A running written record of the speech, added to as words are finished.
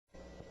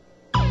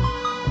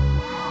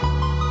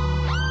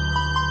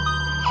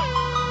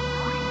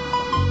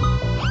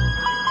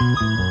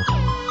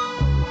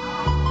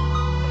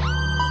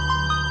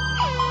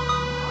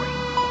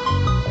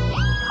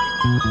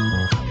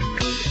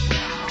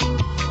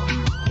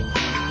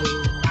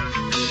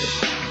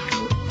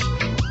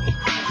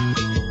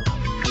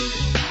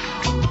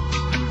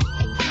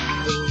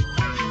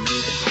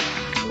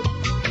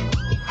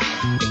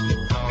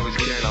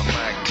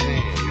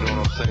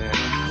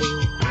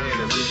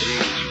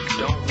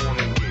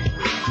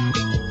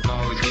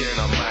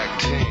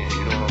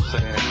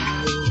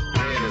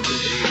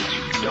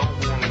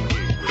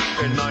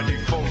In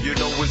 94, you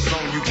know it's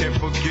on, you can't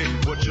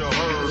forget what you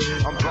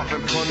heard. I'm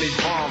dropping plenty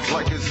bombs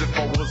like as if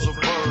I was a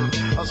bird.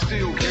 I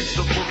still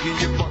gangsta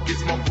boogie if I get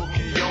my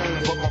boogie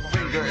on, but my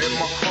finger in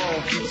my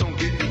phone keeps on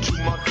getting to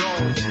my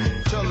dome,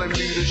 telling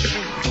me to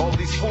shoot all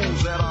these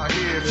fools that I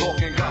hear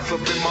talking gossip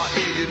in my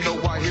ear. You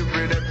know I hear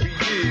it every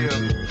year.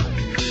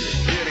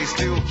 Yeah, they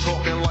still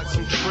talking like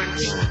some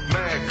tricks,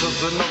 mad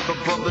cause another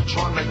brother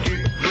trying to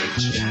get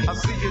rich. I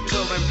see you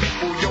telling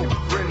people, yo,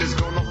 rent is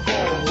gonna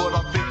fall, but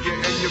I think you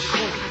and your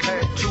crew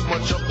had too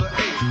much of the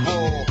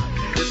 8-ball.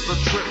 It's a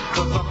trip,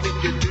 cause I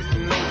think you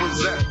didn't know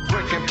was that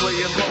breaking,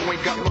 playing low,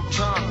 ain't got no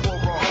time for a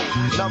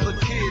hoe. Now the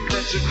kid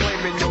that you're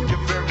claiming, yo,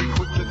 you're very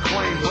quick to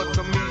claim, but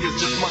to me it's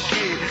just my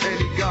kid, and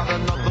he got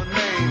another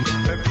name,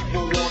 and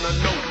people wanna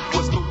know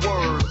what's the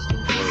word.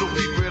 So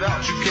keep it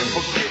out, you can't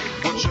forget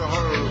what you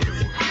heard.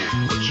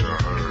 What you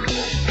heard,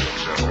 what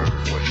you heard,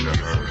 what you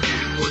heard,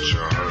 what you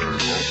heard,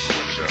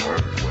 what you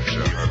heard,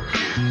 what you heard,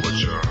 what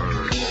you heard,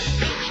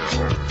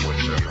 what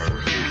you heard,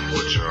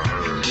 what you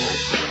heard, what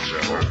you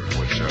heard,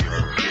 what you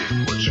heard,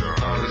 what you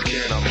heard. This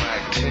kid, I'm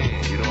Mac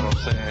 10, you know what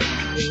I'm saying?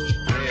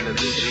 Man of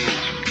the G,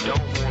 you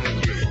don't wanna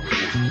get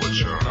with. What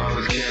you heard.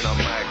 This kid, I'm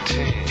Mac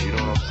 10, you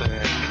know what I'm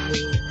saying?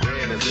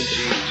 Man of the G,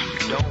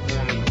 you don't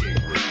wanna get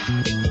with.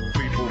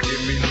 People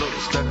give me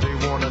looks that they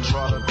wanna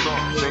try to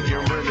dump,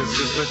 thinking rent is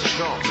just a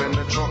chump. In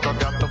the trunk, I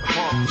got the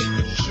pump.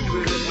 Shoot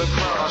it in the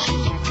crowd, I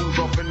shoot some fools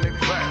off in their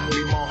back.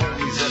 Leave my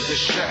homies at the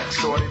shack,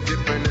 started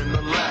dipping in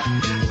the lap.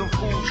 Some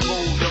fools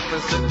rolled up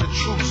and said the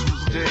truce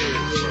was dead.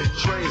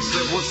 Train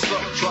said, what's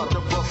up? Tried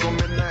to bust them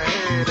in the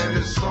head, and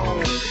it's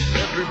on.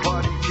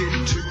 Everybody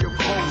get to your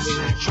post.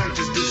 Train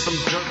just did some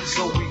dirt,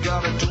 so we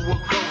gotta do a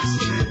ghost.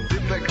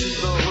 Dip back to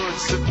the hood,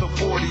 sip the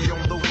 40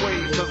 on the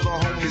way, cause the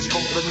homies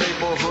from the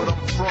neighborhood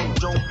I'm from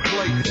don't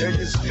play. And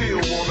you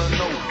still wanna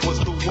know what's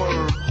the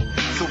word.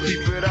 So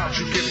keep it out,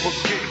 you can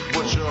forget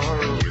what you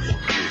heard.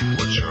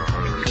 What you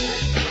heard,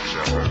 what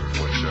you heard,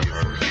 what you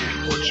heard,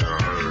 what you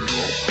heard,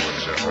 what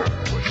you heard,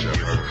 what you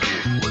heard,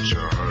 what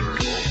you heard,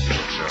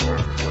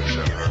 what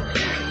you heard,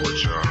 what you heard, what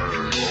you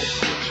heard,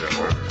 what you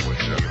heard, what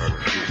you heard,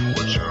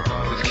 what you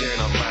heard. This kid,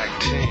 I'm Mac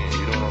 10,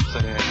 you know what I'm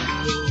saying?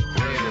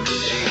 Man of the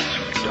G,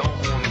 you don't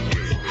wanna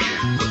get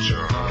with. What you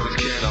heard. This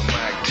kid, I'm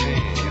Mac 10,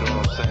 you know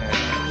what I'm saying?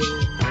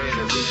 Man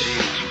of the G,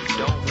 you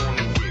don't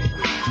wanna get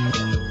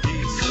with. He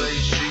say,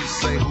 she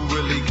say, who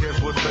really cares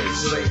what they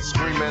say?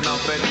 Screaming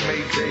out that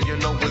Mayday, you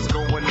know it's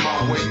going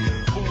my way.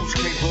 Fools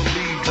can't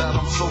believe that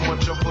I'm so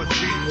much of a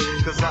G,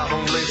 cause I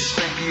don't let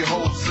stanky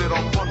hoes sit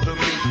up under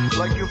me.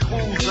 Like you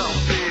fools out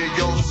there,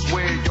 y'all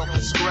swear y'all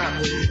can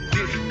scrap.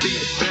 Get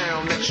beat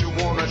down that you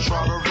wanna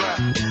try to rap.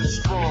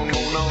 Sprung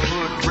on a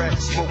hood rat,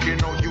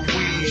 smoking on your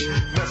weed,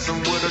 messing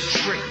with a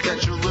trick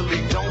that you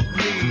really don't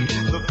need.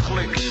 The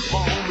click,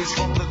 my homies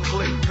from the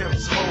click,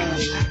 pimps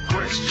hoes.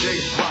 Grinch J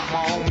Rock,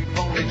 my homie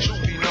phone and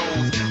Juby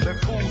knows that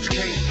fools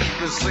can't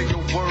even say a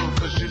word,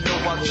 cause you know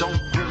I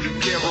don't really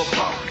care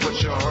about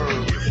what you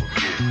heard.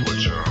 What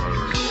you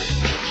heard,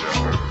 what you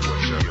heard,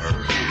 what you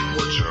heard,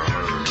 what you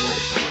heard,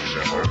 what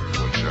you heard,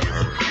 what you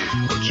heard,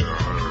 what you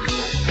heard,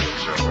 what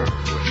you heard,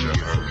 what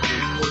you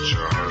heard, what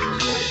you heard,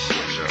 what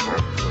you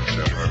heard, what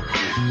you heard,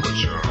 what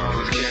you heard.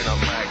 This kid, I'm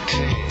Mac 10,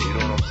 you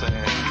know what I'm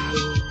saying?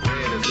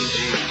 Man of the G,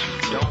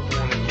 you don't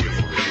wanna get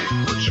with.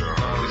 What you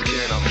heard. This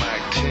kid, I'm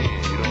Mac 10,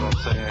 you know what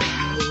I'm saying?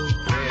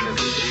 Man of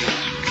the G,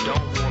 you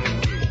don't wanna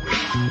get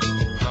with.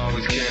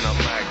 This kid, I'm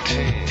Mac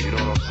 10, you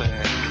know what I'm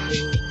saying?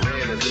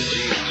 Man of the G,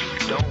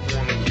 you don't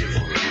wanna get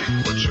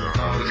with. What you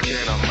heard. This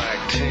kid, I'm Mac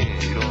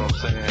 10, you know what I'm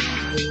saying?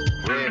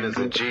 Man is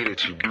a G that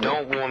you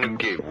don't wanna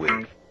get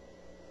with.